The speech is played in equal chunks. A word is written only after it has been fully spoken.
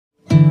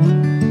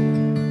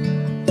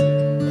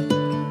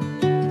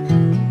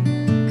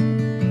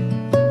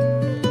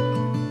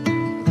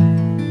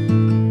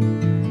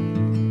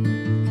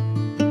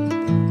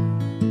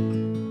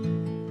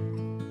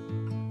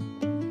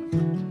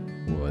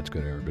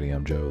everybody.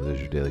 I'm Joe. This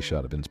is your daily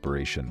shot of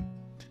inspiration.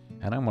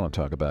 And I want to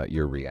talk about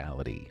your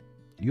reality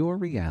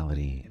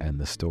and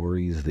the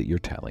stories that you're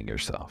telling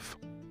yourself.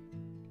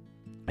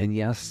 And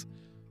yes,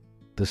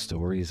 the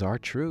stories are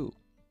true.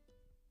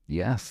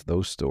 Yes,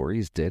 those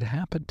stories did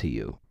happen to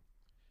you.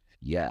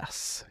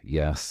 Yes.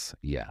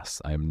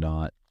 I'm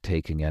not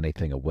taking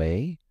anything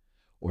away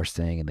or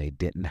saying they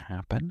didn't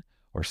happen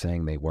or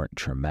saying they weren't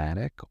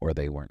traumatic or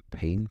they weren't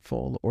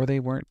painful or they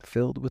weren't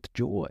filled with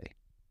joy.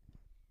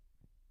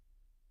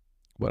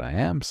 What I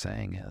am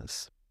saying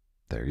is,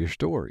 they're your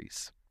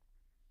stories.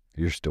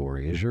 Your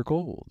story is your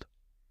gold.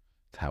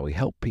 It's how we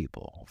help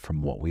people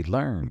from what we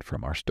learned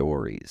from our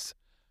stories,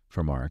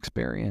 from our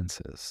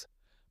experiences.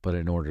 But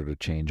in order to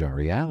change our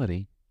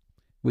reality,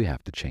 we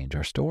have to change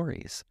our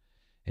stories.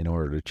 In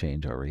order to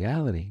change our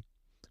reality,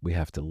 we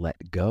have to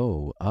let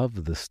go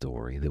of the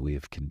story that we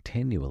have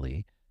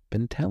continually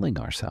been telling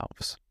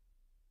ourselves.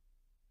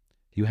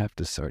 You have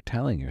to start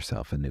telling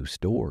yourself a new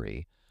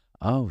story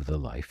of the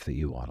life that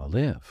you want to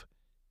live,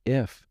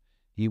 if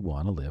you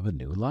want to live a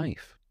new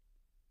life.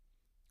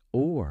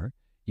 Or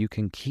you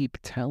can keep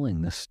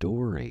telling the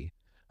story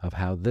of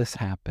how this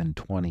happened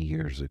 20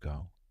 years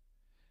ago.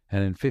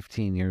 And then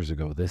 15 years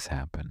ago, this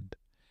happened.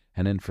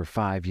 And then for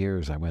 5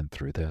 years, I went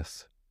through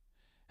this.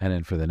 And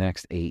then for the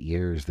next 8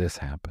 years, this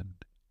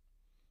happened.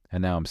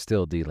 And now I'm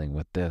still dealing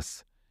with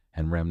this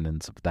and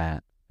remnants of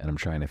that. And I'm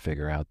trying to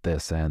figure out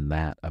this and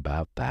that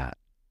about that.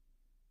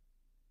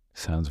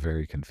 Sounds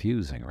very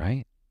confusing,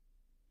 right?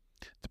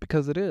 It's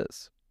because it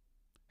is.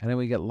 And then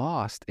we get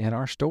lost in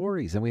our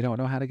stories and we don't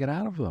know how to get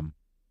out of them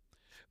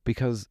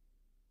because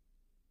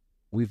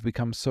we've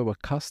become so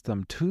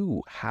accustomed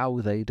to how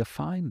they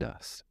defined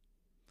us.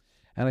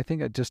 And I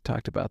think I just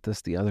talked about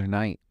this the other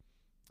night.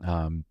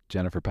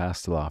 Jennifer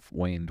Pasteloff,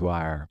 Wayne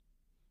Dwyer.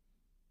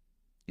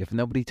 If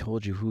nobody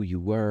told you who you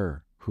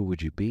were, who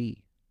would you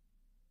be?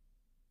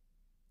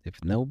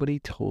 If nobody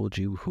told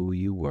you who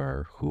you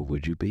were, who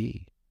would you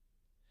be?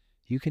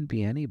 You can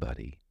be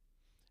anybody.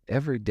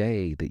 Every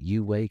day that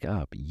you wake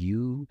up,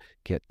 you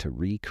get to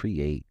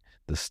recreate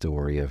the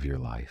story of your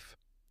life.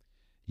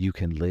 You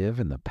can live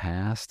in the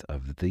past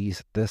of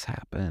this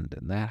happened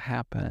and that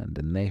happened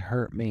and they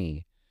hurt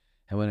me.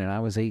 And when I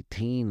was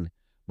 18,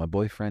 my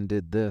boyfriend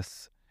did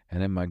this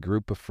and then my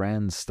group of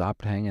friends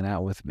stopped hanging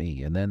out with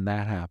me and then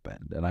that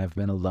happened and I've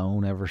been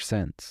alone ever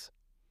since.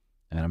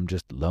 And I'm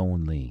just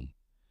lonely.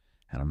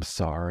 And I'm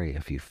sorry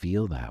if you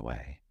feel that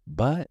way.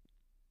 But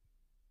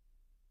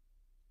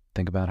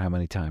think about how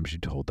many times you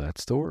told that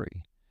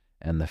story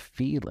and the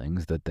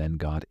feelings that then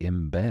got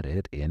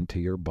embedded into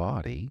your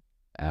body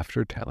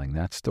after telling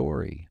that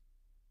story.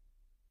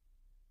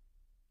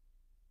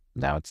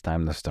 Now it's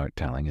time to start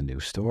telling a new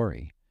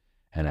story.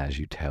 And as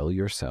you tell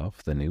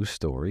yourself the new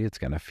story, it's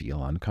going to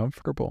feel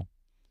uncomfortable.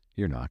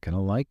 You're not going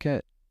to like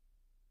it.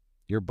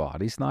 Your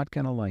body's not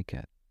going to like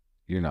it.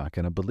 You're not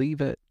going to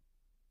believe it.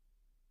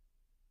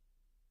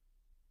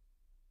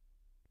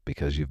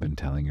 Because you've been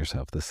telling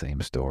yourself the same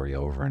story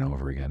over and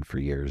over again for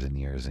years and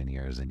years and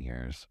years and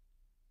years.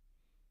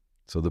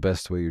 So the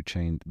best way you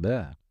change,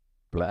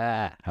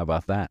 how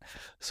about that?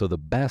 So the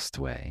best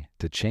way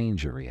to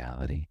change your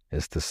reality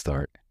is to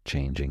start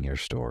changing your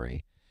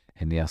story.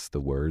 And yes, the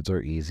words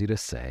are easy to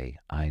say.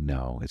 I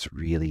know it's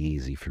really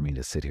easy for me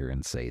to sit here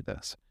and say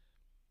this.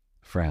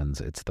 Friends,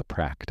 it's the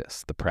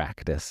practice. The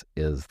practice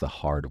is the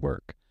hard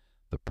work.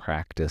 The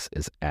practice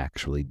is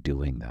actually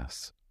doing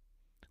this.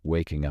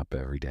 Waking up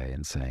every day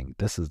and saying,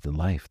 this is the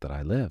life that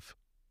I live,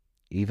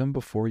 even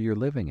before you're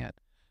living it.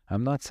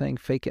 I'm not saying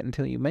fake it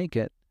until you make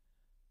it.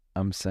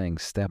 I'm saying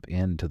step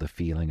into the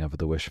feeling of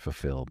the wish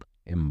fulfilled,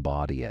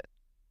 embody it,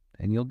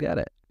 and you'll get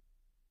it.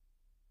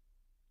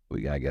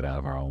 We got to get out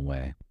of our own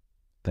way.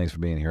 Thanks for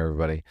being here,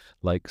 everybody.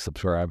 Like,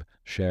 subscribe,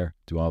 share,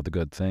 do all the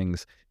good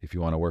things. If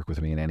you want to work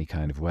with me in any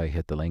kind of way,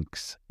 hit the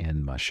links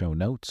in my show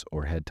notes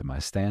or head to my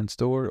Stan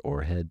store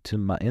or head to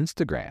my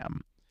Instagram.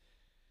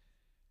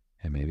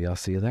 And maybe I'll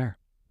see you there.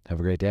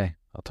 Have a great day.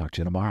 I'll talk to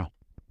you tomorrow.